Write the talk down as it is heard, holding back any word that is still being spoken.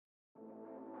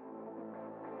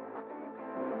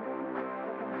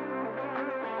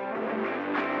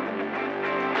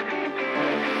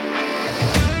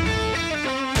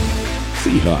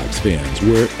Seahawks fans,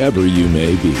 wherever you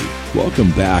may be,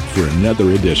 welcome back for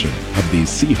another edition of the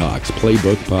Seahawks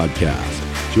Playbook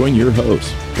Podcast. Join your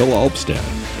host, Bill Alpstead,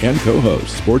 and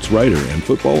co-host, sports writer and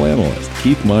football analyst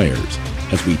Keith Myers,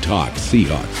 as we talk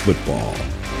Seahawks football.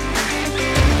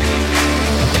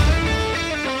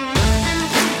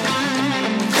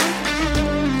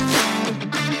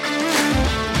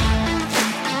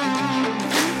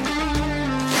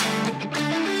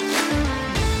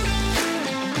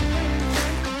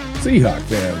 Seahawks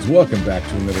fans, welcome back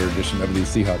to another edition of the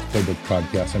Seahawks Playbook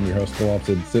Podcast. I'm your host, Bill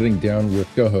Alpstead, sitting down with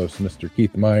co-host Mr.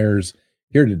 Keith Myers,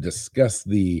 here to discuss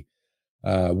the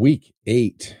Week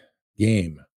 8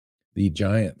 game. The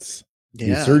Giants,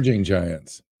 the surging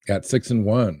Giants, at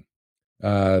 6-1,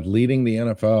 leading the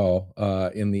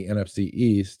NFL in the NFC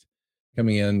East,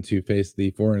 coming in to face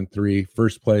the 4-3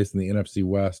 first place in the NFC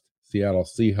West, Seattle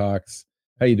Seahawks.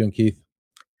 How you doing, Keith?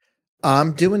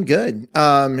 I'm doing good.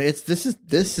 This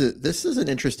is an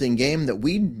interesting game that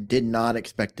we did not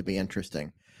expect to be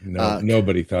interesting. No,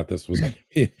 nobody thought this was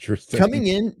interesting.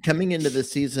 Coming into the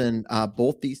season,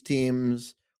 both these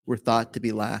teams were thought to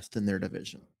be last in their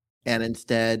division, and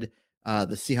instead,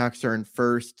 the Seahawks are in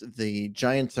first. The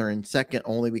Giants are in second,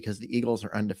 only because the Eagles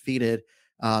are undefeated.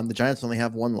 The Giants only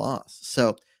have one loss,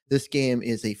 so this game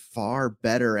is a far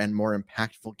better and more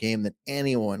impactful game than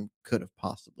anyone could have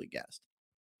possibly guessed.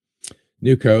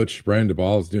 New coach Brian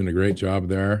Daboll is doing a great job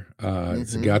there.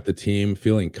 It's got the team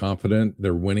feeling confident.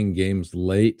 They're winning games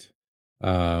late.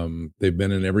 They've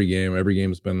been in every game. Every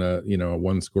game's been a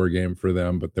one-score game for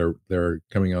them, but they're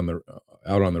coming out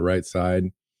on the right side.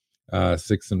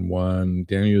 6-1.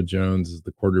 Daniel Jones is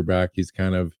the quarterback. He's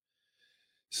kind of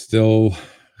still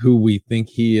who we think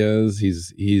he is.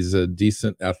 He's a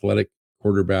decent athletic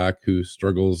quarterback who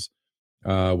struggles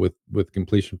with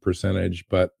completion percentage,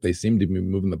 but they seem to be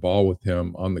moving the ball with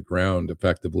him on the ground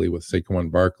effectively, with Saquon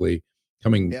Barkley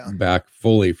coming back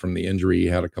fully from the injury he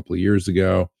had a couple of years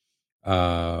ago.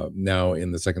 Now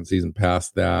in the second season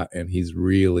past that, and he's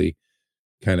really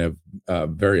kind of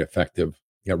very effective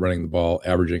at running the ball,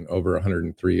 averaging over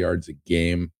 103 yards a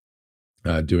game,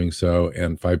 doing so,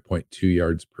 and 5.2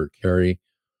 yards per carry.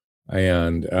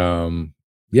 And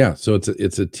so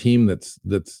it's a team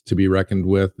that's to be reckoned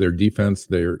with. Their defense,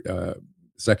 their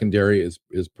secondary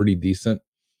is pretty decent,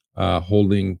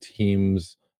 holding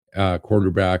teams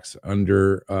quarterbacks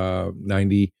under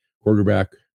 90 quarterback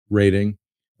rating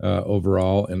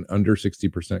overall, and under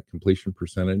 60% completion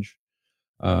percentage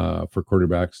for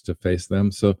quarterbacks to face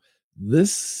them. So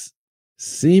this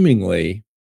seemingly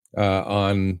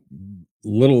on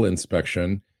little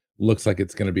inspection looks like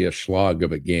it's going to be a slog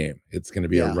of a game. It's going to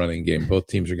be a running game. Both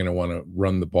teams are going to want to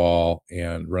run the ball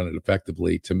and run it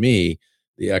effectively. To me,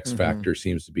 the X factor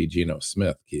seems to be Geno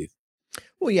Smith, Keith.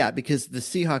 Well, yeah, because the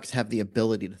Seahawks have the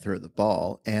ability to throw the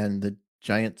ball and the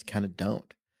Giants kind of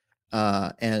don't.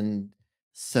 And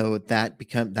so that's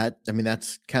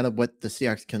kind of what the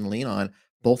Seahawks can lean on.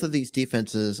 Both of these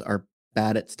defenses are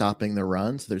bad at stopping the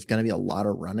run, so there's going to be a lot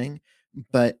of running.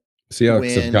 But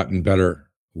Seahawks have gotten better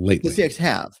lately. The Seahawks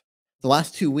have. The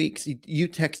last 2 weeks, you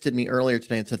texted me earlier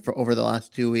today and said for over the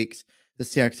last 2 weeks, the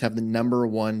Seahawks have the number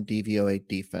one DVOA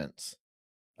defense,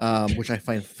 which I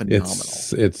find phenomenal.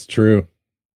 It's true.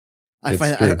 I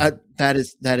find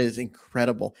that is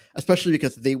incredible, especially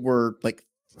because they were like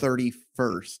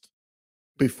 31st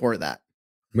before that.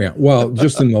 Yeah, well,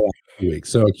 just in the last 2 weeks.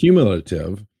 So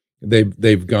cumulative,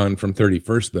 they've gone from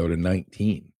 31st though to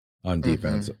 19 on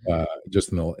defense.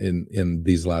 Just in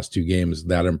these last two games,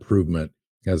 that improvement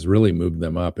has really moved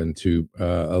them up into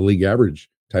a league average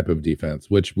type of defense,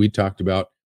 which we talked about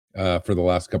for the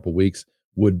last couple of weeks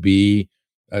would be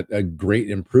a great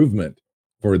improvement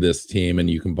for this team. And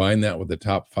you combine that with the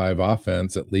top 5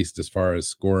 offense, at least as far as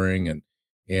scoring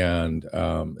and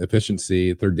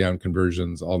efficiency, third down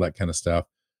conversions, all that kind of stuff.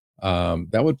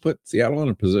 That would put Seattle in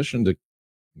a position to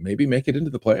maybe make it into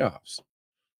the playoffs.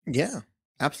 Yeah,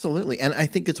 absolutely. And I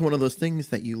think it's one of those things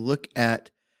that you look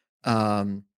at,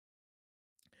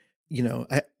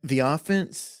 the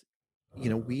offense,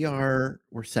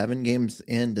 we're 7 games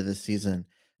into the season.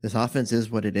 This offense is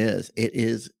what it is. It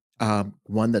is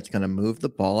one that's going to move the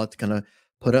ball. It's going to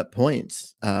put up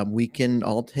points. We can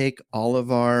all take all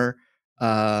of our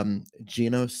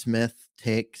Geno Smith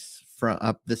takes from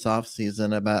up this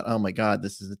offseason about, oh my God,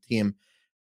 this is a team.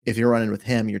 If you're running with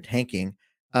him, you're tanking.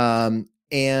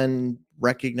 And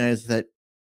recognize that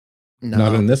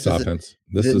not in this offense.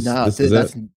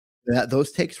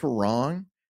 Those takes were wrong,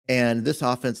 and this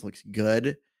offense looks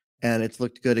good, and it's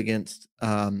looked good against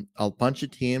a bunch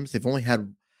of teams. They've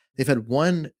had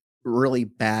one really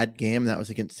bad game, that was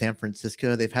against San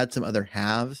Francisco. They've had some other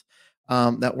halves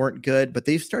that weren't good, but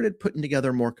they've started putting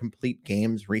together more complete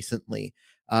games recently,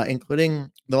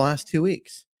 including the last 2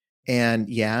 weeks. And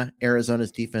yeah,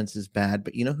 Arizona's defense is bad,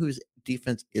 but you know whose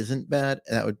defense isn't bad?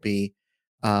 That would be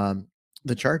um,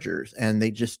 the Chargers, and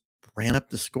they just ran up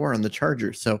the score on the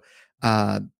Chargers. So,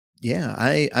 uh, yeah,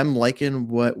 I'm liking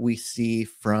what we see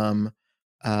from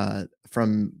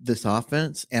this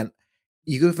offense. And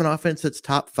you go with an offense that's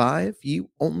top 5, you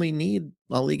only need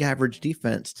a league average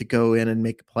defense to go in and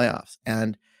make the playoffs.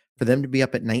 And for them to be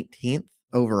up at 19th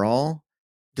overall,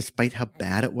 despite how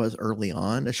bad it was early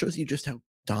on, it shows you just how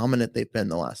dominant they've been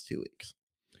the last 2 weeks.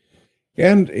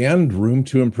 And room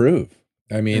to improve.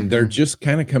 I mean, they're Mhm. just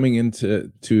kind of coming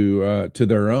into to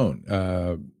their own.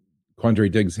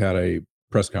 Quandre Diggs had a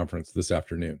press conference this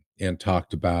afternoon and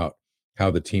talked about how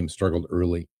the team struggled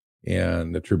early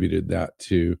and attributed that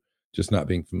to just not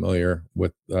being familiar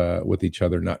with each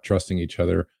other, not trusting each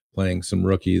other, playing some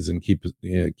rookies and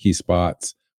key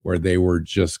spots where they were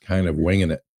just kind of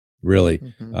winging it, really,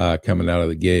 Mhm. coming out of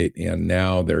the gate. And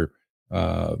now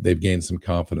they've gained some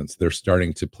confidence. They're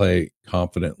starting to play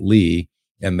confidently,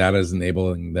 and that is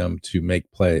enabling them to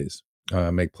make plays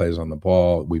on the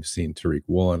ball. We've seen Tariq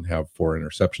Woolen have 4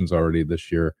 interceptions already this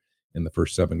year in the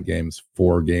first 7 games,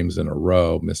 4 games in a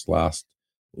row, missed the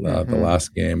Mhm.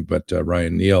 last game, but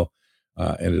Ryan Neal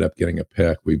ended up getting a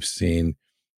pick. We've seen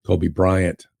Kobe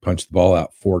Bryant punch the ball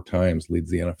out 4 times, leads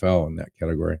the NFL in that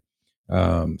category.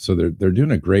 So they're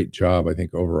doing a great job, I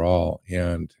think, overall,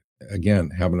 and again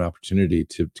have an opportunity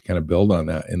to kind of build on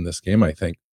that in this game. I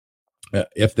think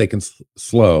if they can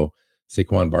slow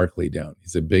Saquon Barkley down.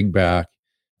 He's a big back,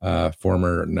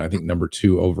 former, I think, number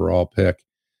 2 overall pick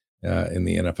in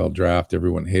the NFL draft.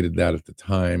 Everyone hated that at the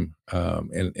time,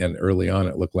 and early on,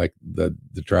 it looked like the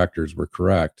detractors were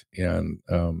correct. And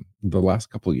the last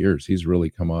couple of years, he's really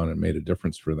come on and made a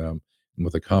difference for them. And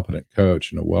with a competent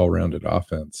coach and a well-rounded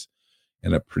offense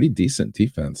and a pretty decent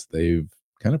defense, they've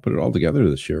kind of put it all together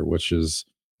this year, which is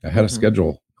ahead of Mhm.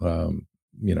 schedule.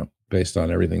 Based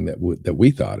on everything that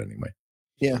we thought anyway.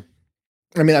 Yeah.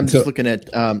 I mean, I'm And just so,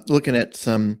 looking at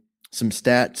some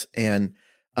stats, and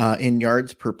in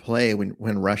yards per play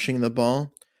when rushing the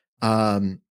ball,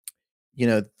 um,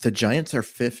 the Giants are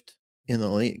 5th in the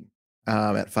league,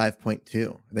 at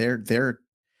 5.2.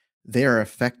 They are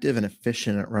effective and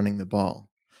efficient at running the ball.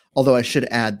 Although I should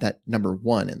add that number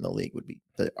 1 in the league would be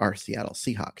our Seattle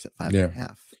Seahawks at five and yeah, a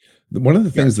half one of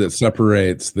the things yards per that play.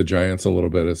 separates the Giants a little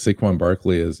bit is Saquon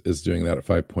Barkley is doing that at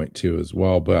 5.2 as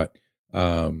well, but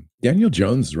Daniel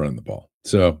Jones is running the ball.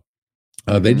 So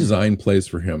they Mhm. design plays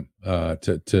for him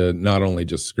to not only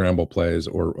just scramble plays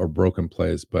or broken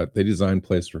plays, but they design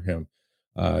plays for him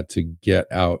to get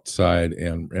outside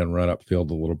and run upfield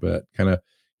a little bit. Kind of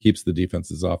keeps the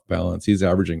defenses off balance. He's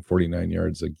averaging 49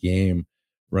 yards a game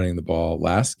running the ball.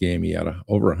 Last game, he had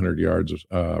over 100 yards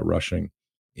rushing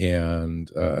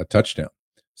and a touchdown.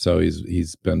 So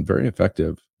he's been very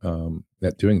effective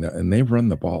at doing that. And they run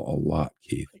the ball a lot,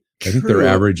 Keith. I think they're True,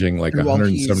 averaging like and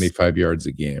 175 yards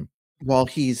a game. while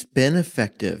he's been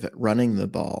effective at running the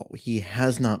ball, he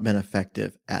has not been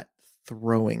effective at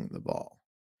throwing the ball.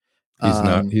 He's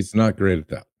not Um, he's not great at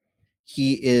that.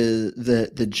 he is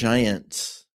the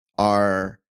Giants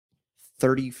are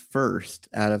 31st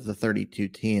out of the 32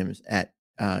 teams at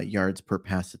yards per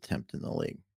pass attempt in the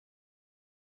league.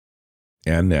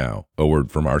 And now, a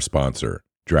word from our sponsor,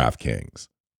 DraftKings.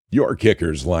 Your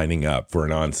kicker's lining up for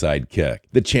an onside kick.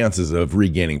 The chances of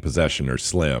regaining possession are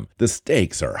slim. The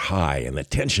stakes are high and the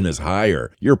tension is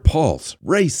higher. Your pulse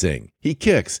racing. He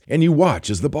kicks and you watch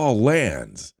as the ball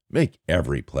lands. Make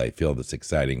every play feel this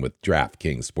exciting with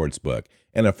DraftKings Sportsbook,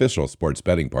 an official sports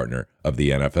betting partner of the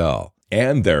NFL.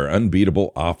 And their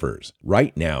unbeatable offers.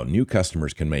 Right now, new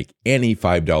customers can make any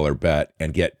 $5 bet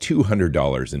and get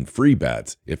 $200 in free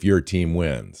bets if your team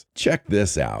wins. Check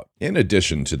this out. In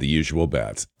addition to the usual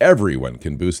bets, everyone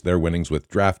can boost their winnings with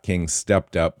DraftKings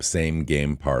stepped up same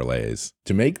game parlays.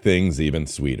 To make things even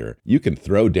sweeter, you can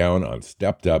throw down on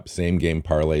stepped up same game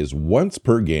parlays once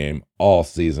per game all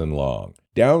season long.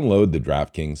 Download the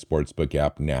DraftKings Sportsbook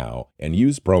app now and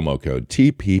use promo code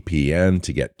TPPN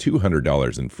to get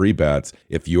 $200 in free bets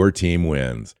if your team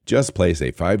wins. Just place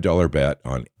a $5 bet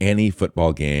on any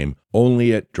football game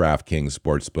only at DraftKings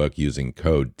Sportsbook using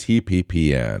code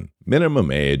TPPN.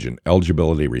 Minimum age and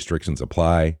eligibility restrictions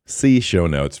apply. See show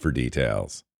notes for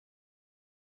details.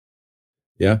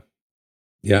 Yeah.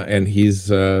 Yeah, and he's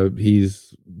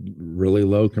really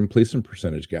low completion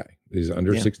percentage guy. He's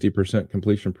under Yeah. 60%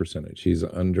 completion percentage. He's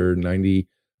under 90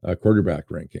 quarterback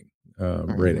ranking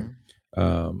rating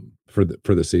Mhm. for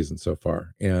the season so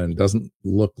far, and doesn't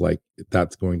look like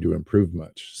that's going to improve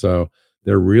much. So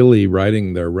they're really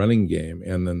riding their running game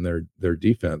and then their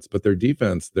defense. But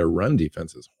their run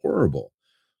defense is horrible.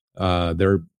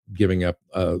 They're giving up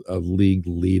a league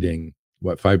leading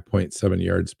 5.7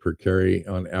 yards per carry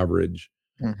on average,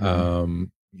 and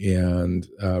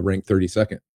ranked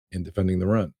 32nd in defending the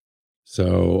run.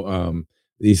 So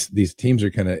these teams are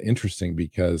kind of interesting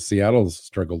because Seattle's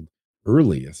struggled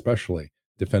early, especially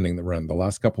defending the run. The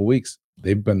last couple of weeks,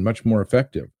 they've been much more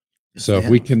effective. So if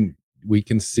we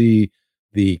can see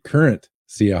the current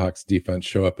Seahawks defense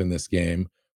show up in this game,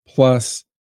 plus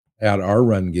at our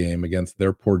run game against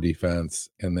their poor defense,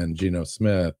 and then Geno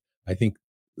Smith, I think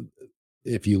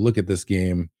if you look at this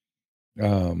game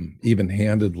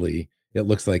even-handedly, it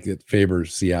looks like it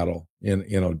favors Seattle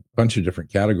in a bunch of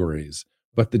different categories.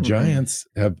 But the Giants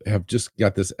have just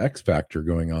got this X factor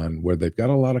going on where they've got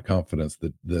a lot of confidence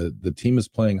that the team is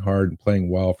playing hard and playing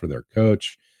well for their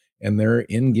coach, and they're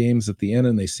in games at the end,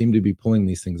 and they seem to be pulling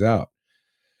these things out.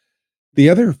 The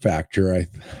other factor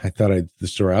I thought I'd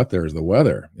just throw out there is the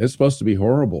weather. It's supposed to be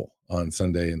horrible on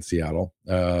Sunday in Seattle.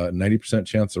 90%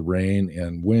 chance of rain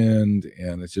and wind,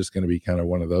 and it's just going to be kind of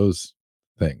one of those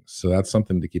things. So that's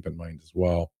something to keep in mind as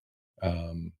well,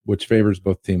 which favors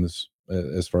both teams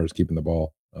as far as keeping the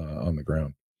ball on the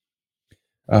ground.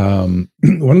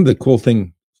 One of the cool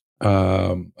thing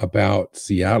about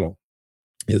Seattle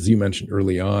is, you mentioned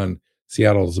early on,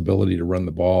 Seattle's ability to run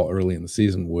the ball early in the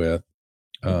season with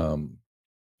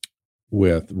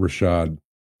Rashad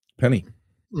Penny.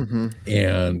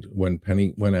 And when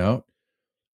Penny went out,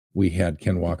 we had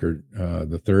Ken Walker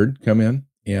the third come in,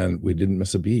 and we didn't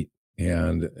miss a beat.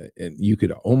 And you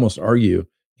could almost argue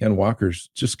Ken Walker's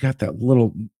just got that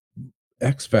little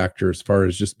X factor as far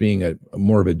as just being a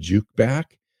more of a juke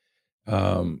back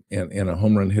and a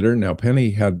home run hitter. Now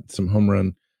Penny had some home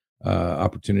run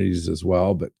opportunities as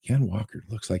well, but Ken Walker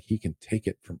looks like he can take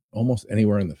it from almost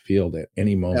anywhere in the field at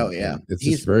any moment. Oh yeah, it's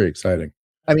just very exciting.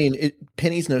 I mean,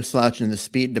 Penny's no slouch in the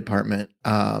speed department,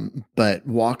 but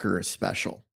Walker is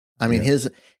special. I mean,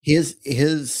 his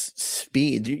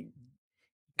speed,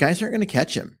 guys aren't going to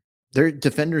catch him. Their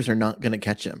defenders are not going to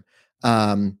catch him,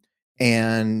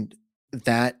 and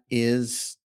that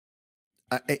is,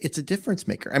 it's a difference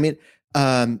maker. I mean,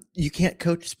 you can't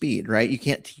coach speed, right? You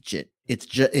can't teach it. It's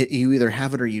just you either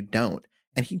have it or you don't,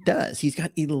 and he does. He's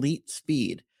got elite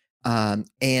speed,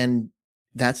 and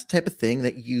that's the type of thing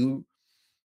that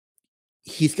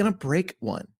he's going to break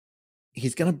one.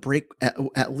 He's going to break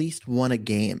at least one a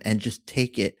game and just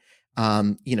take it,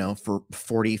 for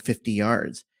 40, 50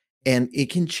 yards. And it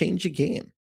can change a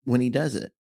game when he does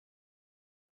it.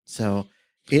 So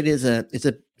it's a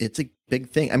big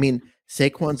thing. I mean,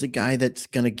 Saquon's a guy that's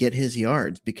going to get his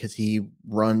yards because he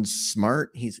runs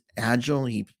smart. He's agile.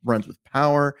 He runs with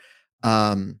power.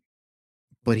 But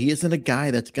he isn't a guy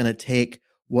that's going to take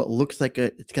what looks like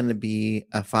it's going to be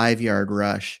a 5-yard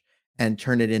rush and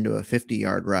turn it into a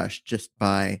 50-yard rush just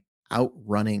by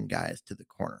outrunning guys to the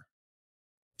corner.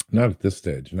 Not at this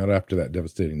stage. Not after that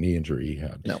devastating knee injury he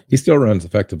had. No. He still runs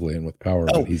effectively and with power,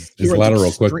 but his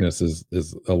lateral quickness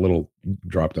is a little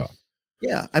dropped off.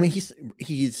 Yeah, I mean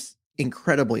he's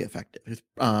incredibly effective. He's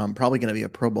probably going to be a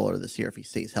Pro Bowler this year if he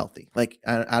stays healthy. Like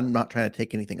I'm not trying to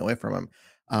take anything away from him.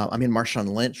 I mean, Marshawn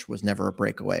Lynch was never a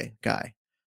breakaway guy,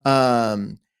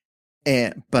 but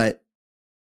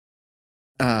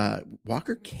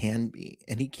Walker can be,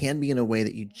 and he can be in a way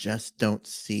that you just don't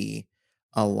see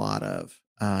a lot of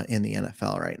in the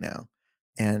NFL right now.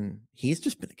 And he's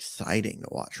just been exciting to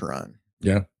watch run.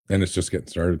 Yeah, and it's just getting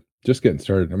started.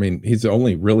 I mean, he's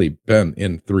only really been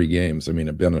in 3 games. I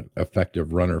mean, been an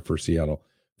effective runner for Seattle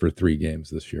for 3 games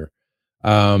this year.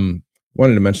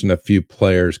 Wanted to mention a few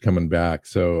players coming back.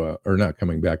 So, or not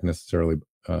coming back necessarily.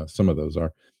 Some of those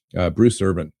are. Bruce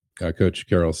Irvin, Coach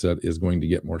Carroll said, is going to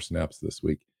get more snaps this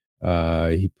week.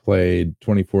 He played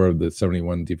 24 of the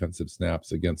 71 defensive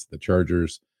snaps against the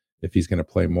Chargers. If he's going to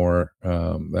play more,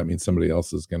 that means somebody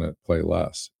else is going to play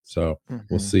less. So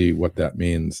we'll see what that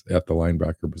means at the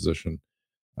linebacker position,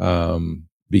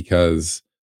 because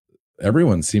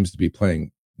everyone seems to be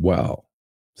playing well.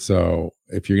 So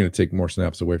if you're going to take more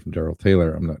snaps away from Darrell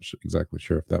Taylor, I'm not exactly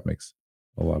sure if that makes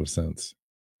a lot of sense.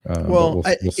 We'll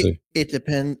see. It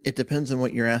depends on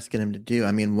what you're asking him to do.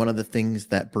 I mean, one of the things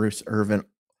that Bruce Irvin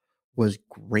was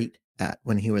great at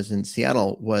when he was in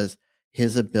Seattle was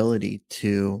his ability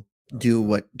to do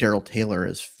what Darrell Taylor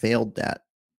has failed at,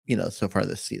 so far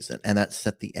this season, and that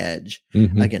set the edge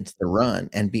against the run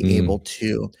and be able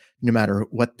to, no matter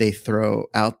what they throw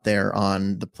out there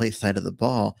on the play side of the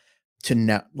ball, to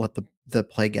not let the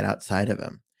play get outside of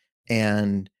him.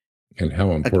 And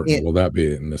how important will that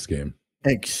be in this game?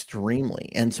 Extremely.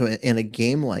 And so in a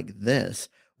game like this,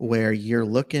 where you're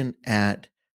looking at,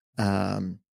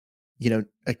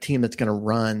 a team that's going to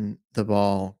run the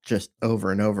ball just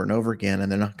over and over and over again,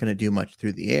 and they're not going to do much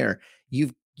through the air.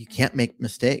 You can't make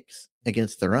mistakes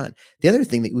against the run. The other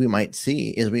thing that we might see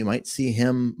is we might see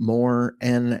him more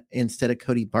and instead of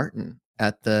Cody Barton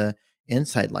at the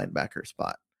inside linebacker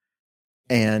spot,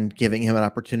 and giving him an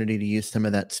opportunity to use some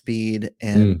of that speed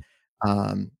and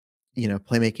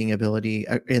playmaking ability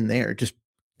in there. Just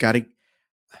got to.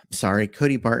 Sorry,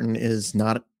 Cody Barton is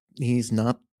not. He's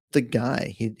not the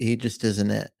guy. He just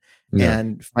isn't it. No.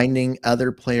 And finding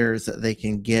other players that they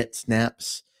can get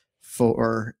snaps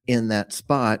for in that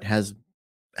spot has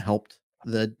helped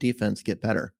the defense get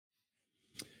better.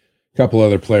 A couple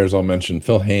other players I'll mention.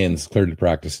 Phil Haynes cleared to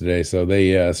practice today, so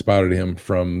they spotted him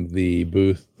from the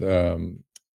booth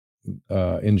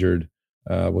injured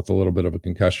with a little bit of a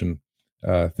concussion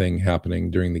thing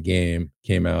happening during the game.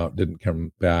 Came out, didn't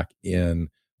come back in,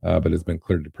 but has been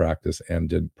cleared to practice and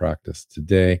did practice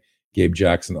today. Gabe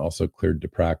Jackson also cleared to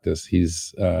practice.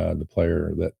 He's the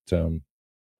player that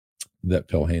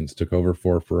Phil Haynes took over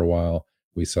for a while.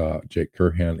 We saw Jake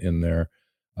Curhan in there.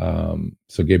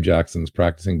 So Gabe Jackson's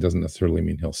practicing. Doesn't necessarily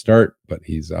mean he'll start, but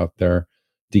he's out there.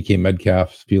 DK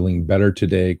Metcalf's feeling better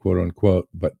today, quote unquote,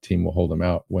 but team will hold him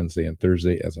out Wednesday and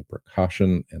Thursday as a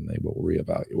precaution, and they will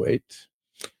reevaluate.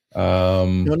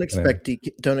 Don't expect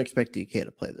DK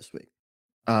to play this week.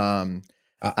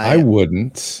 I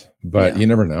wouldn't, but you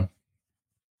never know.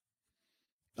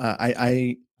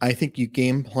 I think you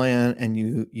game plan and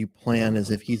you plan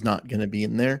as if he's not going to be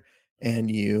in there,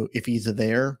 and if he's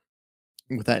there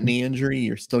with that knee injury,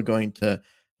 you're still going to.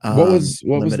 What was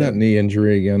that knee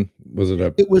injury again?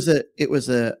 It was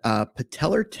a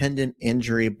patellar tendon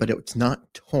injury, but it's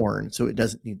not torn, so it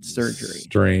doesn't need surgery.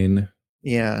 Strain.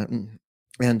 Yeah,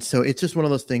 and so it's just one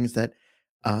of those things that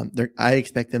I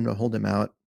expect them to hold him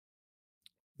out,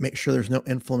 make sure there's no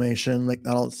inflammation, like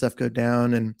that all that stuff go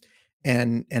down,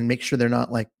 and make sure they're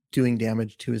not like doing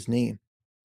damage to his knee.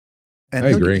 And I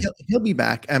agree. He'll be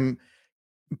back.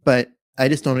 But I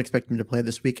just don't expect him to play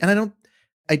this week, and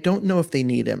I don't know if they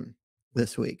need him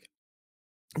this week,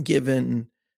 given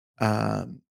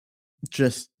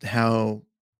just how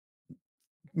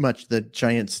much the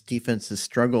Giants defense has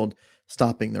struggled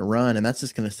stopping the run, and that's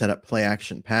just going to set up play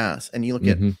action pass. And you look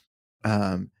at,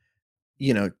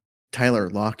 Tyler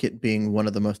Lockett being one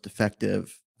of the most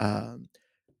effective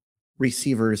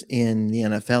receivers in the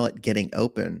NFL at getting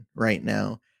open right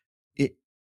now.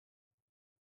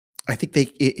 I think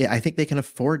they can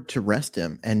afford to rest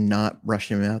him and not rush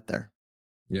him out there.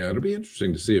 Yeah, it'll be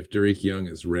interesting to see if Derek Young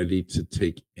is ready to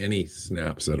take any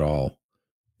snaps at all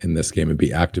in this game and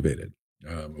be activated.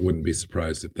 I wouldn't be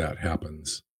surprised if that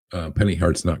happens. Penny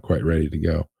Hart's not quite ready to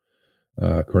go,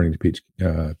 according to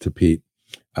Pete.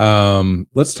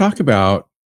 Let's talk about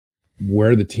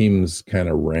where the teams kind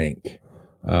of rank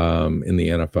in the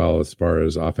NFL as far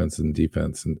as offense and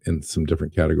defense in some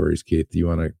different categories. Keith, do you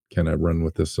want to kind of run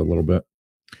with this a little bit?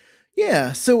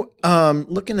 Yeah. So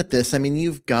looking at this, I mean,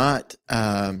 you've got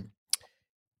there's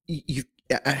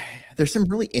some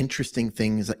really interesting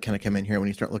things that kind of come in here when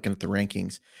you start looking at the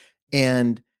rankings.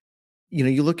 And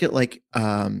you look at like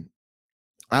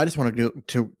I just want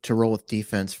to roll with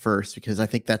defense first, because I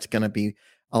think that's going to be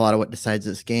a lot of what decides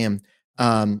this game.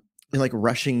 Like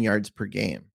rushing yards per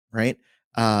game, right?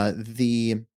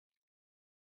 The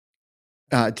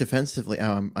defensively,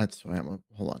 that's why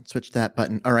hold on, switch that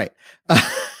button. All right.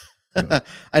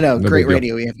 I know, great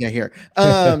radio we have here.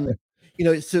 So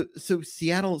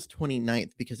Seattle's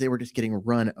 29th because they were just getting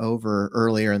run over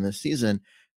earlier in the season.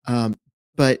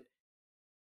 But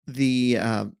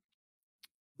the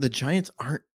Giants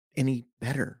aren't any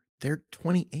better. They're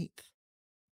 28th.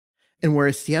 And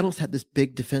whereas Seattle's had this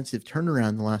big defensive turnaround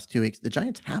in the last 2 weeks, the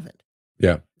Giants haven't.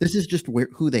 Yeah. This is just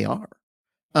who they are.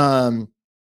 And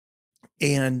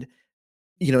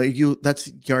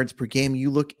that's yards per game. You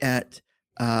look at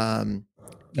I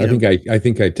think I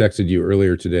texted you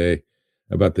earlier today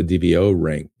about the DVOA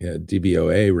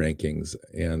rankings,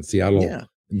 and Seattle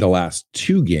the last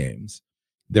 2 games,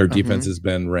 their defense has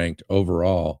been ranked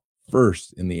overall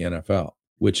first in the NFL,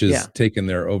 which has taken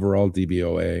their overall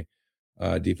DVOA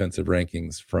defensive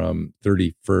rankings from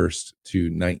 31st to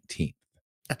 19th.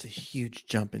 That's a huge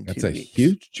jump in 2 weeks. That's a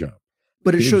huge jump.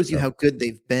 But it shows you how good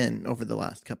they've been over the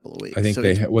last couple of weeks. I think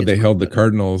they held the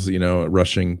Cardinals,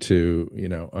 rushing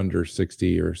to, under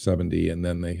 60 or 70, and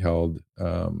then they held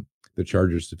the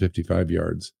Chargers to 55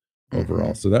 yards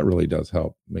overall. So that really does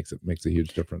help. Makes a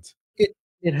huge difference.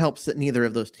 It helps that neither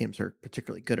of those teams are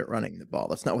particularly good at running the ball.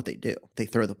 That's not what they do. They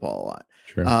throw the ball a lot.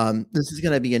 Sure. This is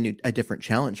going to be a different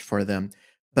challenge for them.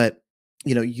 But,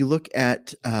 you look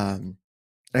at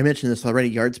I mentioned this already,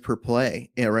 yards per play,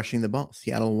 rushing the ball.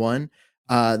 Seattle 1,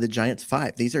 the Giants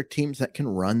 5. These are teams that can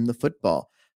run the football.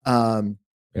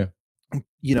 Yeah.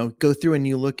 Go through and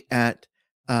you look at,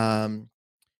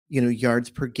 yards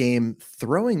per game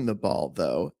throwing the ball,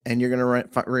 though, and you're going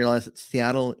to realize that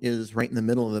Seattle is right in the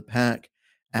middle of the pack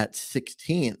at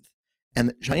 16th, and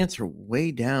the Giants are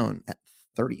way down at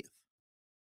 30th.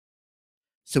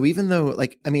 So even though,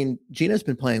 Geno's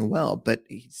been playing well, but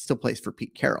he still plays for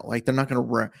Pete Carroll. Like, they're not going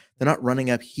to they're not running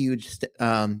up huge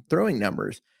throwing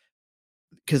numbers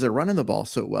because they're running the ball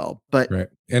so well. But right,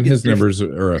 and his numbers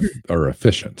are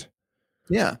efficient.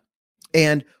 Yeah,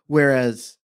 and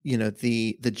whereas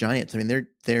the Giants,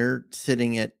 they're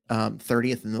sitting at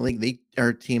 30th in the league. They are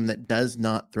a team that does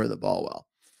not throw the ball well.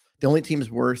 The only teams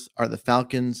worse are the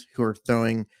Falcons, who are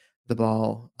throwing the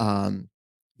ball,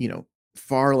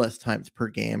 far less times per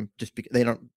game, just because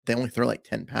they only throw like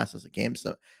 10 passes a game.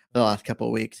 So the last couple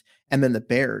of weeks, and then the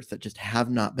Bears, that just have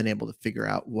not been able to figure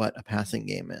out what a passing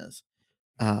game is.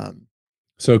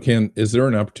 So is there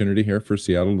an opportunity here for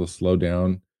Seattle to slow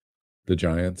down the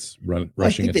Giants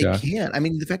rushing attack? I think they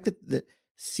can. The fact that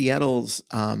Seattle's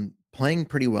playing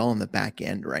pretty well in the back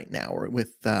end right now,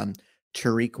 with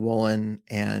Tariq Woolen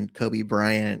and Kobe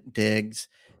Bryant, Diggs,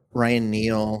 Ryan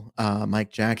Neal,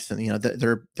 Mike Jackson.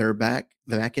 They're back.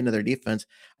 The back end of their defense,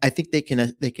 I think they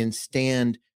can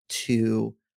stand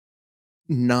to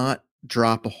not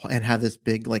drop and have this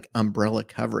big umbrella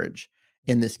coverage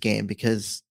in this game,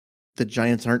 because the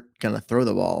Giants aren't going to throw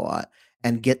the ball a lot,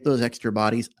 and get those extra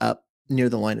bodies up near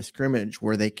the line of scrimmage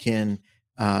where they can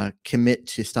commit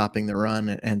to stopping the run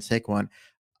and Saquon.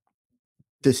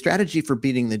 The strategy for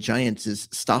beating the Giants is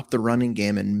stop the running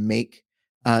game and make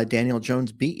Daniel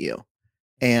Jones beat you.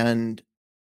 And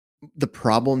the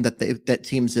problem that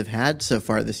teams have had so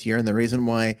far this year, and the reason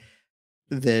why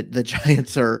the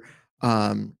Giants are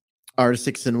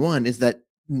 6-1, is that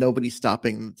nobody's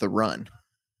stopping the run.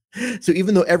 So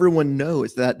even though everyone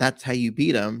knows that that's how you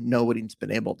beat them, nobody's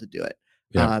been able to do it.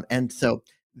 Yeah. And so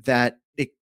that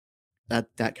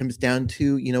comes down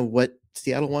to what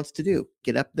Seattle wants to do: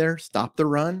 get up there, stop the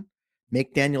run,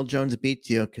 make Daniel Jones beat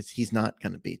you, because he's not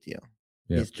going to beat you.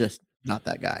 Yeah. He's just not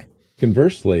that guy.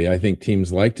 Conversely, I think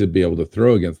teams like to be able to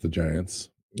throw against the Giants.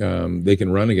 They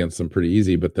can run against them pretty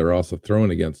easy, but they're also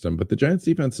throwing against them. But the Giants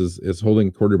defense is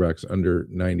holding quarterbacks under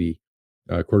 90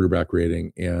 quarterback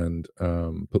rating, and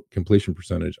completion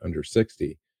percentage under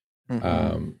 60.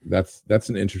 Mm-hmm. That's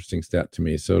an interesting stat to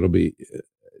me. So it'll be,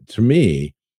 to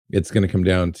me, it's going to come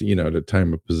down to to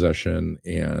time of possession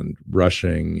and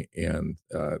rushing and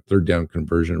third down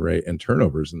conversion rate and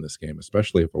turnovers in this game,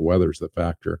 especially if the weather's the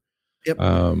factor. Yep.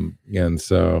 And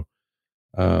so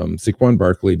Saquon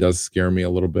Barkley does scare me a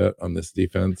little bit on this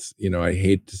defense. I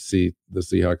hate to see the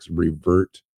Seahawks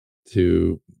revert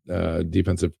to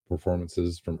defensive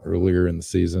performances from earlier in the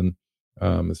season,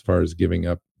 as far as giving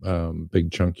up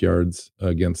big chunk yards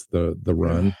against the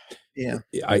run. Yeah,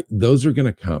 those are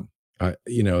going to come.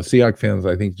 Seahawks fans,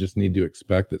 I think, just need to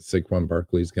expect that Saquon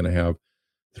Barkley is going to have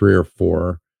 3 or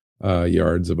 4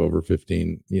 yards of over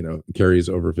 15, carries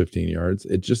over 15 yards.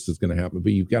 It just is going to happen,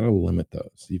 but you've got to limit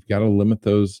those. You've got to limit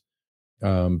those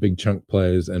big chunk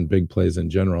plays and big plays in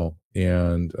general.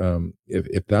 And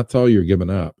if that's all you're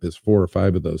giving up is 4 or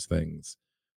 5 of those things,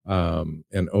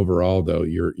 and overall though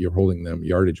you're holding them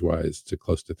yardage wise to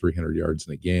close to 300 yards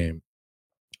in a game,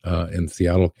 and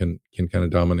Seattle can kind of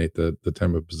dominate the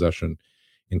time of possession,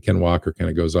 and Ken Walker kind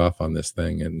of goes off on this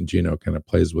thing, and Geno kind of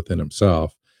plays within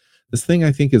himself. This thing,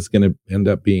 I think, is going to end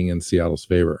up being in Seattle's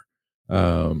favor.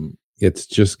 It's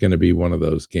just going to be one of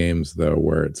those games, though,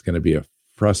 where it's going to be a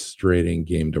frustrating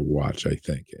game to watch. I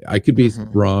think I could be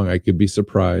wrong. I could be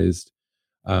surprised.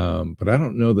 But I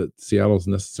don't know that Seattle's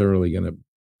necessarily going to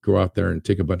go out there and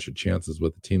take a bunch of chances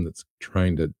with a team that's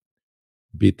trying to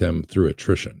beat them through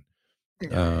attrition.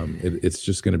 It's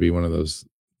just going to be one of those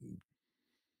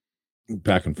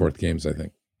back and forth games, I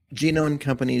think. Geno and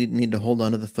company need to hold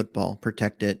on to the football,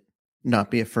 protect it,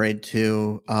 not be afraid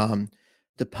to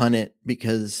punt it,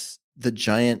 because the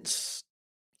Giants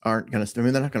aren't going to. They're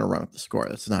not going to run up the score.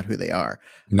 That's not who they are.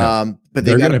 No. But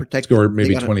they're going to score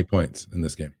maybe 20 points in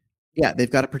this game. Yeah,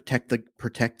 they've got to protect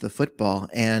the football,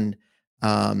 and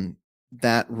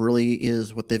that really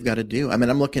is what they've got to do. I'm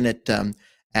looking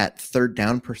at third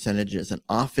down percentages, and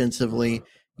offensively,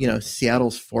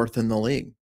 Seattle's 4th in the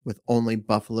league, with only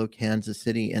Buffalo, Kansas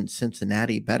City, and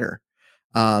Cincinnati better.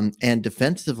 And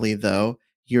defensively, though,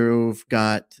 you've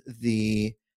got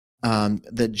the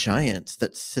Giants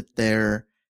that sit there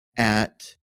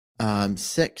at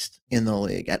 6th in the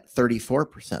league at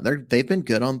 34%. They've been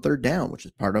good on third down, which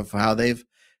is part of how they've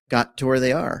got to where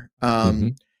they are.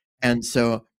 And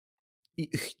so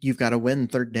you've got to win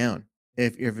third down.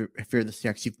 If you're the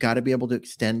Seahawks, you've got to be able to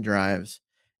extend drives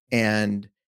and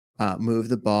move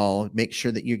the ball, make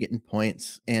sure that you're getting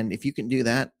points. And if you can do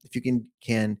that, if you can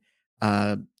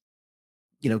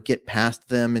get past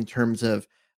them in terms of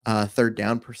third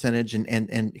down percentage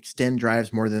and extend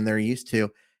drives more than they're used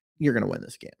to, you're going to win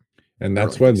this game. And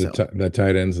that's why the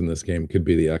tight ends in this game could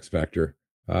be the X factor,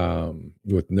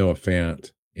 with Noah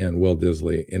Fant and Will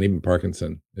Disley and even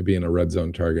Parkinson being a red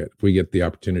zone target. If we get the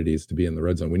opportunities to be in the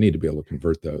red zone, we need to be able to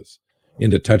convert those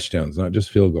into touchdowns, not just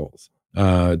field goals.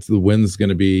 It's the wind's going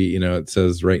to be, it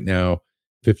says right now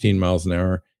 15 miles an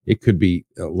hour. It could be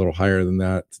a little higher than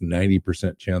that. It's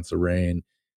 90% chance of rain.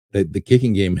 The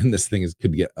kicking game in this thing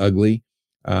could get ugly.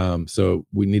 So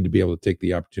we need to be able to take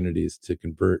the opportunities to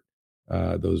convert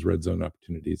those red zone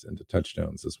opportunities into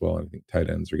touchdowns as well. And I think tight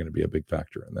ends are going to be a big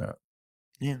factor in that.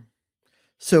 Yeah.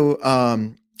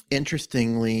 So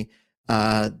interestingly,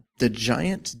 the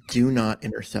Giants do not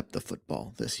intercept the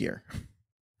football this year.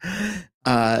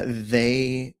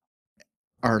 They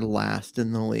are last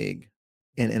in the league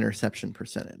in interception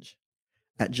percentage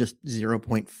at just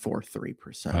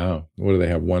 0.43%. Wow. What do they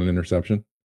have? One interception?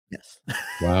 Yes.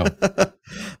 Wow.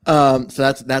 So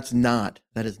that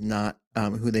is not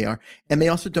who they are. And they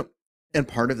also don't, and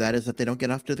part of that is that they don't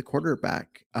get after the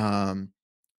quarterback.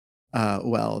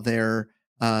 Well, their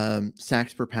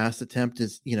sacks per pass attempt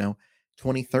is,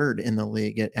 23rd in the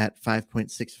league at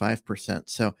 5.65%.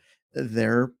 So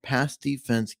their pass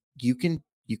defense, you can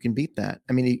beat that.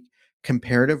 I mean,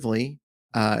 comparatively,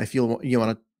 if you want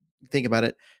to think about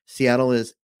it, Seattle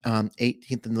is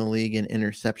 18th in the league in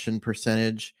interception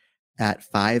percentage at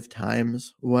 5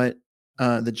 times what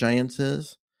the Giants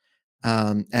is,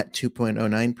 at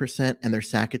 2.09%, and their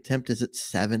sack attempt is at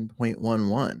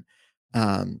 7.11.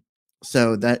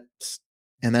 So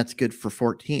that's good for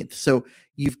 14th. So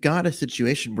you've got a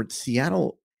situation where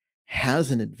Seattle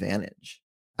has an advantage,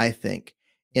 I think,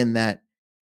 in that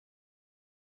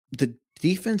the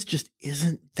defense just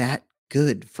isn't that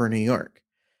good for New York.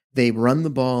 They run the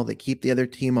ball, they keep the other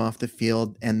team off the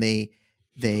field, and they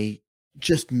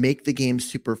just make the game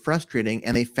super frustrating,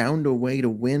 and they found a way to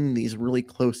win these really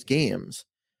close games.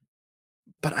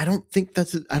 But I don't think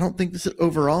this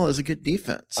overall is a good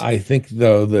defense. I think,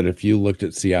 though, that if you looked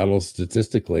at Seattle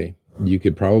statistically, you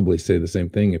could probably say the same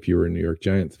thing if you were a New York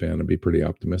Giants fan and be pretty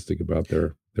optimistic about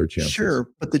their chances. Sure,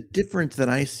 but the difference that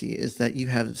I see is that you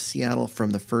have Seattle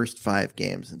from the first 5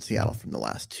 games and Seattle from the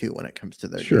last 2 when it comes to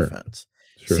their defense.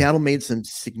 Sure. Seattle made some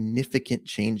significant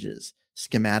changes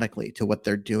schematically to what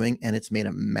they're doing, and it's made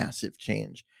a massive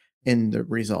change in the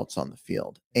results on the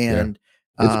field. And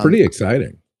it's pretty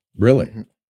exciting, really.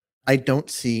 I don't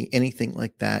see anything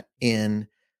like that in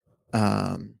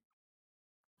the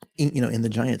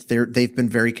Giants. They've been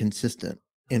very consistent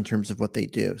in terms of what they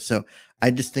do. So I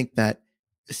just think that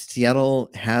Seattle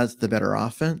has the better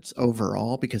offense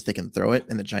overall because they can throw it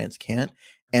and the Giants can't.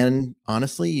 And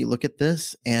honestly, you look at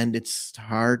this and it's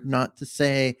hard not to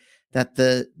say that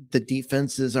the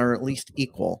defenses are at least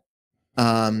equal,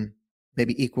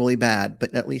 maybe equally bad,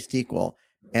 but at least equal.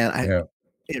 And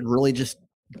it really just,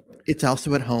 it's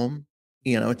also at home,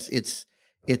 it's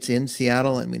in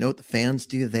Seattle, and we know what the fans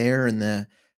do there, and the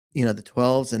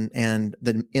 12s and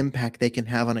the impact they can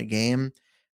have on a game.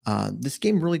 This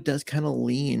game really does kind of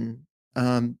lean,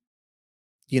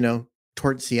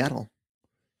 towards Seattle.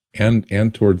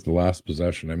 And towards the last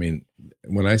possession. I mean,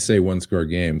 when I say 1-score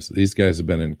games, these guys have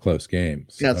been in close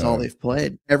games. That's all they've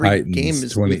played. Every Titans, game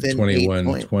is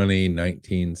 21, 20,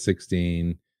 19,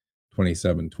 16,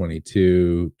 27,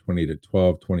 22,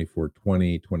 20-12, 24,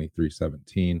 20, 23,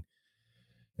 17.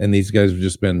 And these guys have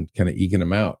just been kind of eking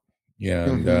them out.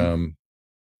 And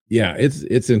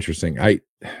it's interesting.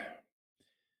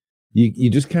 You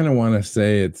just kind of want to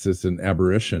say it's just an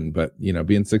aberration, but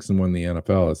being 6-1 in the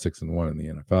NFL is 6-1 in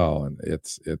the NFL, and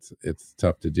it's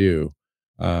tough to do.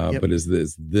 But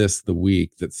is this the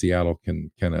week that Seattle can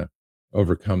kind of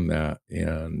overcome that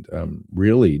and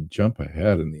really jump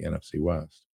ahead in the NFC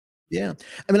West? Yeah,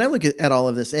 I mean, I look at all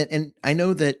of this, and I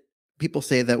know that people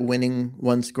say that winning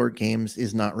 1-score games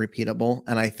is not repeatable,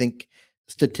 and I think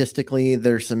statistically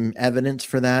there's some evidence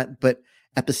for that, but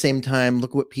at the same time,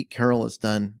 look what Pete Carroll has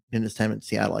done in his time in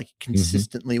Seattle. Like,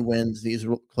 consistently wins these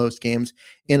close games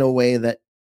in a way that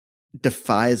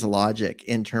defies logic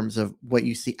in terms of what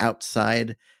you see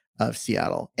outside of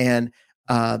Seattle. And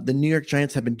the New York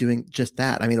Giants have been doing just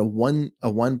that. I mean, a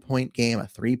 1-point game, a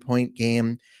 3-point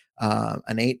game,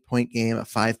 an 8-point game, a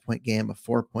 5-point game, a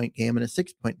 4-point game, and a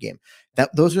 6-point game.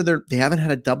 They haven't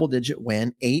had a double-digit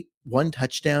win. 1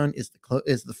 touchdown is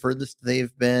the furthest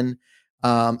they've been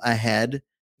ahead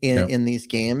in these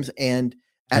games, and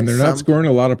they're not scoring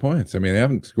a lot of points. I mean, they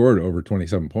haven't scored over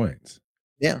 27 points.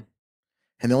 Yeah.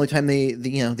 And the only time they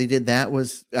did that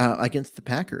was against the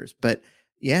Packers. But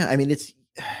yeah, I mean,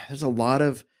 there's a lot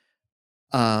of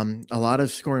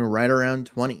scoring right around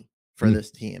 20 for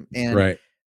this team. And right.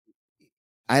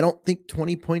 I don't think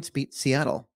 20 points beat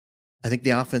Seattle. I think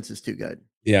the offense is too good.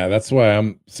 Yeah, that's why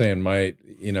I'm saying my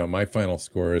final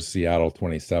score is Seattle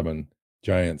 27,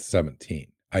 Giants 17.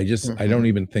 I don't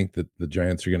even think that the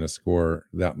Giants are going to score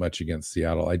that much against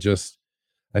Seattle.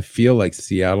 I feel like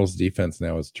Seattle's defense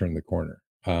now has turned the corner.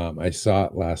 I saw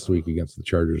it last week against the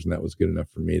Chargers, and that was good enough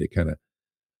for me to kind of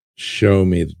show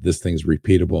me that this thing's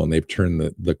repeatable, and they've turned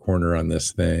the corner on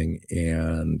this thing.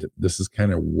 And this is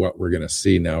kind of what we're going to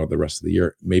see now the rest of the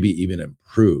year, maybe even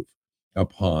improve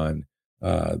upon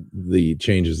the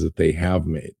changes that they have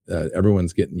made.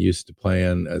 Everyone's getting used to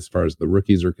playing as far as the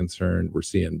rookies are concerned. We're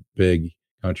seeing big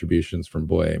contributions from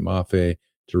Boye Mafe,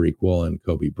 Tariq Woolen,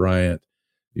 Kobe Bryant.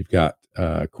 You've got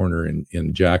corner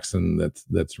in Jackson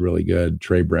that's really good.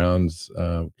 Trey Brown's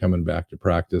coming back to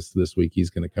practice this week. He's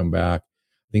going to come back.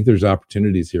 I think there's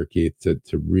opportunities here, Keith, to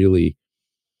really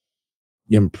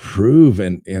improve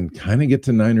and kind of get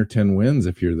to 9 or 10 wins.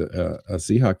 If you're a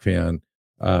Seahawk fan,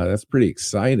 that's pretty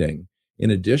exciting. In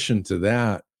addition to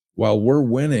that, while we're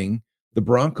winning, the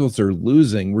Broncos are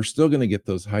losing. We're still going to get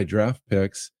those high draft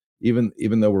picks, even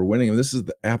though we're winning. And this is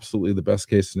absolutely the best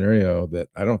case scenario that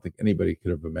I don't think anybody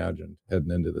could have imagined heading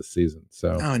into the season.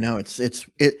 So, oh no,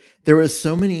 there were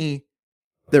so many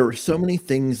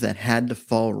things that had to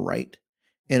fall right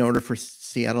in order for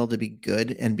Seattle to be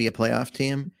good and be a playoff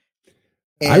team.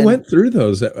 And I went through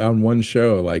those on one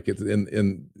show, like it's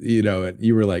and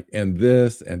you were like, and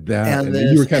this and that, and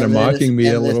you were kind of mocking me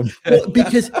a little bit. Well,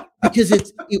 because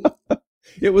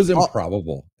it was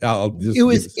improbable. It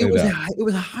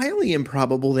was highly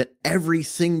improbable that every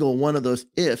single one of those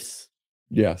ifs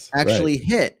actually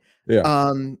hit.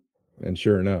 Yeah. And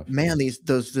sure enough, man,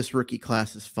 this rookie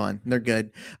class is fun. They're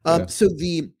good. So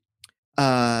the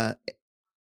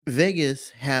Vegas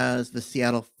has the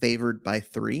Seattle favored by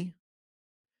 3.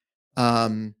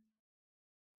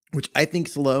 Which I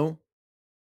think's low,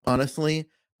 honestly.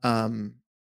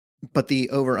 But the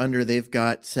over under they've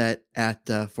got set at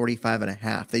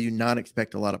 45.5. They do not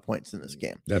expect a lot of points in this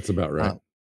game. That's about right.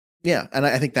 Yeah, and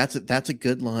I think that's a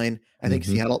good line. I think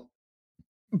Seattle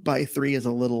by 3 is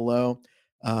a little low.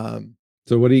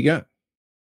 So what do you got?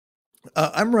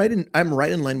 I'm right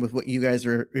in line with what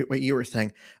you were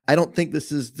saying. I don't think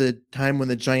this is the time when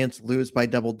the Giants lose by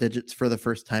double digits for the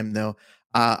first time, though.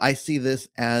 I see this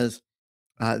as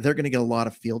they're going to get a lot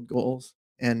of field goals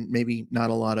and maybe not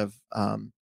a lot of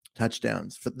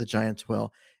touchdowns. For the Giants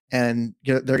will, and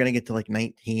they're going to get to like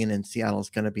 19, and Seattle's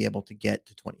going to be able to get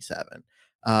to 27.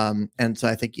 And so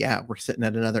I think, we're sitting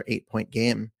at another 8-point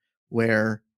game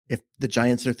where if the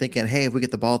Giants are thinking, hey, if we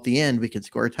get the ball at the end, we could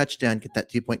score a touchdown, get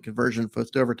that 2-point conversion,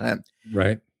 post overtime.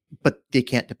 Right. But they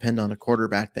can't depend on a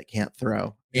quarterback that can't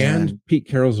throw. And Pete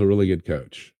Carroll's a really good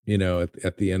coach,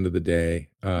 at the end of the day.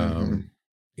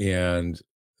 And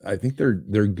I think they're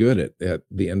good at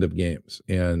the end of games.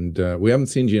 And we haven't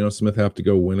seen Geno Smith have to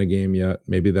go win a game yet.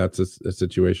 Maybe that's a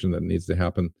situation that needs to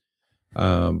happen.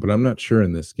 But I'm not sure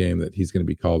in this game that he's going to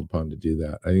be called upon to do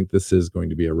that. I think this is going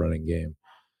to be a running game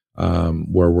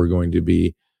where we're going to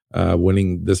be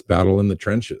winning this battle in the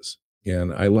trenches.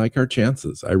 And I like our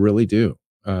chances. I really do.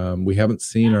 We haven't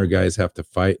seen our guys have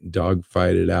to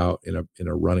dogfight it out in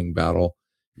a running battle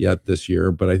yet this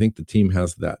year, but I think the team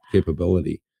has that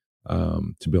capability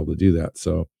to be able to do that.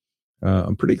 So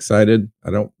I'm pretty excited.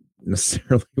 I don't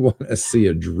necessarily want to see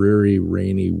a dreary,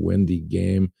 rainy, windy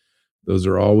game. Those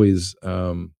are always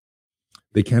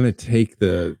they kind of take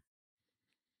the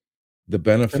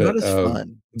benefit they're not as of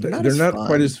fun. They're not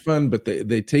quite as fun, but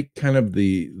they take kind of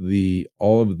the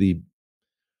all of the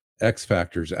X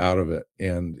factors out of it,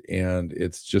 and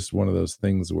it's just one of those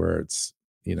things where it's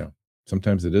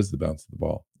sometimes it is the bounce of the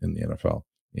ball in the NFL,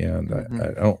 and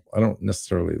I don't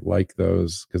necessarily like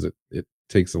those because it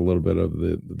takes a little bit of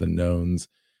the knowns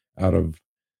out of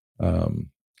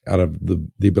the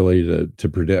ability to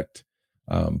predict,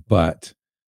 but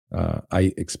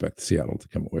I expect Seattle to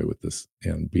come away with this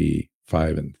and be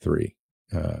 5-3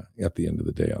 at the end of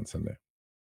the day on Sunday.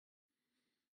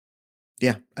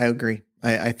 Yeah, I agree.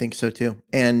 I think so too.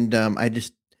 And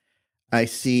I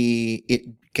see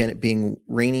it being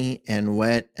rainy and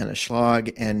wet and a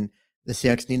slog, and the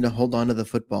Seahawks need to hold on to the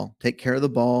football, take care of the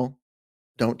ball,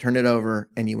 don't turn it over,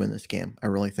 and you win this game. I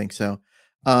really think so.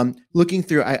 Looking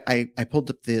through, I pulled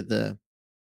up the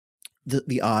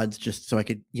odds just so I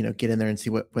could get in there and see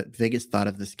what Vegas thought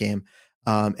of this game,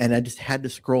 and I just had to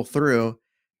scroll through,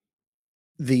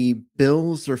 The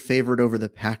Bills are favored over the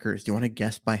Packers. Do you want to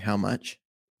guess by how much?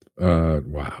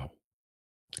 Wow.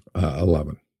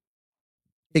 11.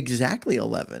 Exactly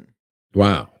 11.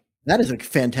 Wow. That is a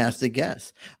fantastic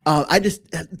guess.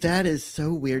 That is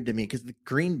so weird to me because the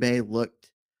Green Bay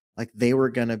looked like they were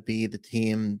going to be the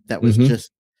team that was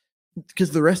just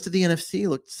because the rest of the NFC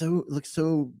looked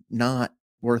so not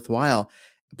worthwhile,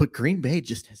 but Green Bay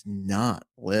just has not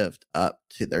lived up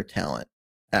to their talent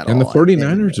at all. And the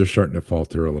 49ers are starting to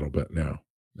falter a little bit now,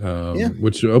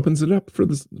 which opens it up for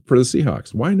the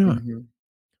Seahawks. Why not? Mm-hmm.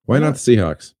 Why not the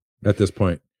Seahawks at this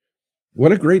point?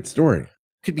 What a great story.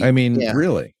 Could be. I mean,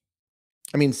 really.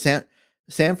 I mean, San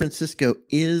Francisco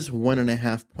is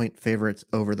 1.5 point favorites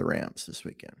over the Rams this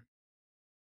weekend.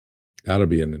 That'll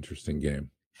be an interesting game.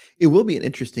 It will be an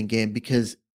interesting game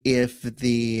because if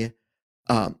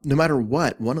no matter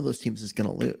what, one of those teams is going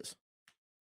to lose.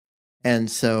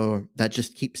 And so that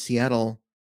just keeps Seattle,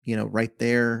 right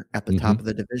there at the top of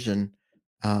the division.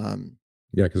 Yeah,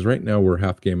 because right now we're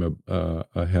half game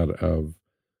ahead of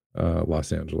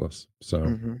Los Angeles.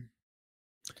 So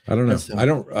I don't know. So, I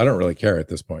don't really care at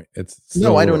this point. It's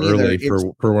still I don't early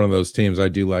either. for one of those teams. I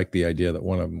do like the idea that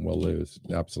one of them will lose,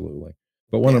 absolutely,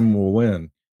 but one of them will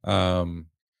win.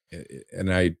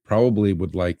 And I probably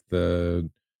would like the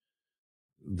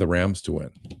Rams to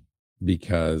win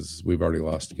because we've already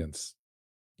lost against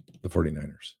the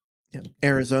 49ers. Yeah.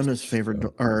 Arizona's favored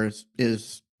or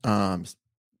is not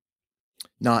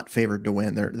favored to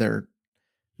win.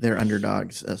 They're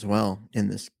underdogs as well in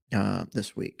this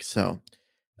week. So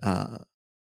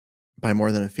by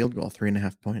more than a field goal,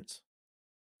 3.5 points.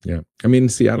 Yeah. I mean,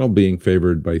 Seattle being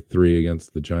favored by 3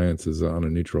 against the Giants is on a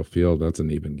neutral field. That's an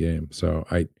even game. So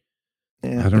I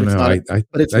don't know. I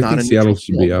think Seattle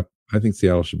should be up. I think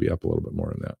Seattle should be up a little bit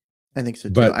more than that. I think so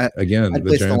too. But again,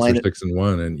 the Giants are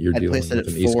 6-1, and you're dealing with an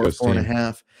East Coast team.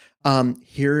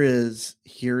 4.5.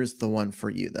 Here's the one for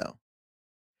you though.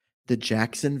 The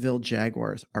Jacksonville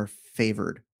Jaguars are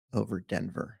favored over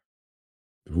Denver.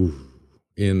 Ooh,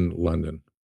 in London.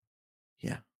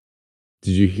 Yeah.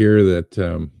 Did you hear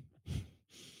that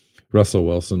Russell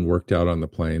Wilson worked out on the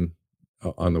plane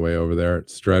on the way over there,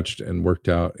 stretched and worked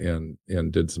out and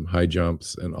did some high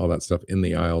jumps and all that stuff in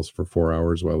the aisles for 4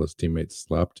 hours while his teammates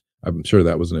slept? I'm sure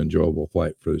that was an enjoyable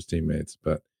flight for his teammates,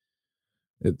 but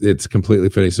it's completely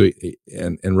fitting. So,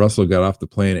 and Russell got off the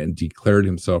plane and declared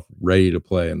himself ready to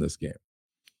play in this game.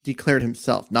 Declared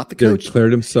himself, not the coach.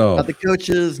 Declared himself, not the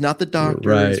coaches, not the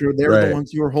doctors. They're the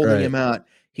ones who are holding him out.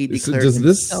 He declared himself.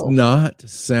 Does this not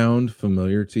sound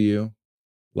familiar to you?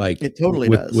 Like it totally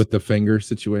does with the finger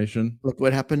situation. Look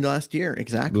what happened last year.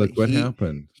 Exactly. Look what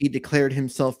happened. He declared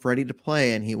himself ready to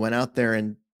play, and he went out there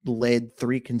and laid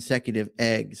 3 consecutive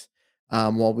eggs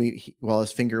while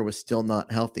his finger was still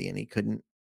not healthy, and he couldn't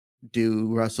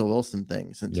do Russell Wilson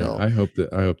things until. Yeah, I hope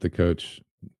the coach,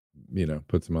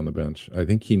 puts him on the bench. I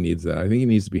think he needs that. I think he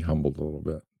needs to be humbled a little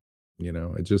bit.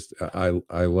 I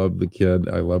love the kid.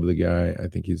 I love the guy. I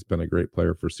think he's been a great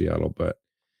player for Seattle, but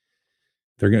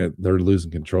they're losing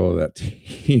control of that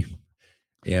team.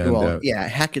 And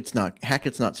Hackett's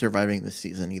not surviving this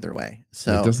season either way.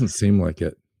 So it doesn't seem like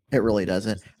it. It really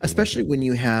doesn't, especially when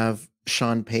you have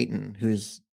Sean Payton,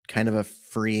 who's kind of a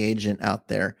free agent out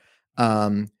there,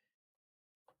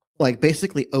 like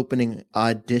basically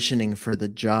auditioning for the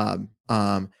job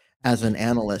as an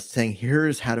analyst, saying,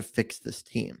 "Here's how to fix this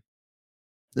team.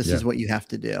 This is what you have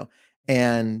to do."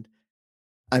 And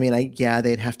I mean,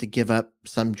 they'd have to give up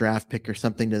some draft pick or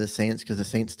something to the Saints because the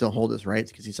Saints still hold his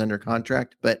rights because he's under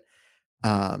contract, but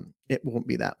it won't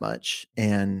be that much.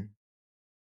 And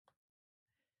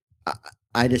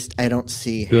I don't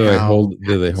see do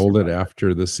they hold it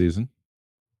after this season?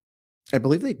 I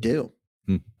believe they do.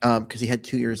 Because he had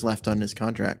 2 years left on his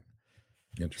contract.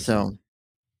 Interesting. So,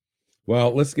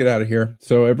 well, let's get out of here.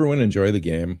 So everyone enjoy the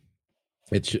game.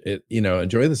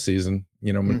 Enjoy the season.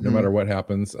 No matter what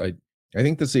happens. I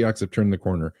think the Seahawks have turned the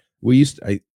corner.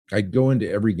 I'd go into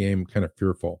every game kind of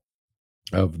fearful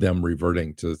of them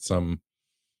reverting to some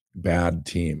bad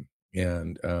team,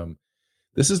 and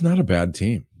this is not a bad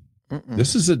team.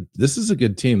 This is a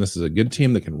good team. This is a good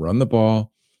team that can run the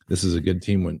ball. This is a good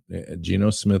team when Geno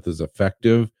Smith is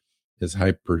effective. His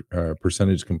high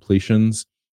percentage completions.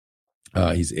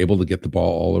 He's able to get the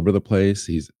ball all over the place.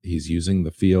 He's using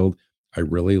the field. I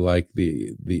really like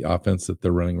the offense that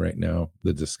they're running right now.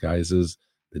 The disguises,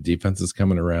 the defense is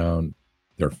coming around.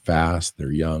 They're fast.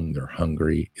 They're young. They're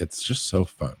hungry. It's just so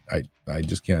fun. I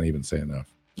just can't even say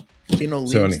enough. Geno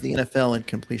leads the NFL in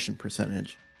completion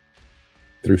percentage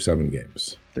through 7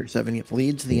 games.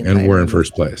 Leads the entire. And we're in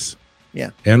first place.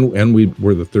 Yeah. And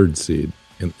we're the 3rd seed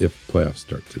if playoffs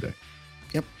start today.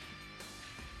 Yep.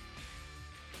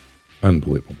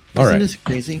 Unbelievable. All right. Isn't this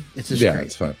crazy? It's just yeah, great.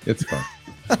 it's fun. It's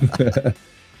fun.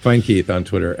 Find Keith on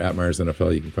Twitter at Myers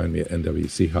NFL. You can find me at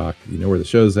NWC Hawk. You know where the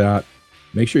show's at.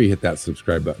 Make sure you hit that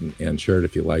subscribe button and share it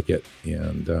if you like it.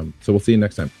 And so we'll see you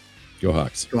next time. Go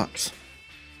Hawks. Go Hawks.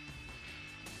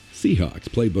 Seahawks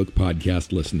Playbook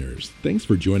Podcast listeners, thanks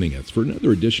for joining us for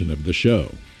another edition of the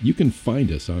show. You can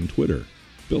find us on Twitter.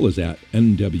 Bill is at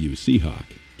NWCHawk,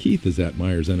 Keith is at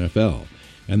Myers NFL,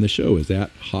 and the show is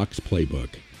at Hawks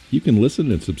Playbook. You can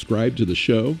listen and subscribe to the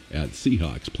show at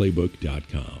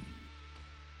SeahawksPlaybook.com.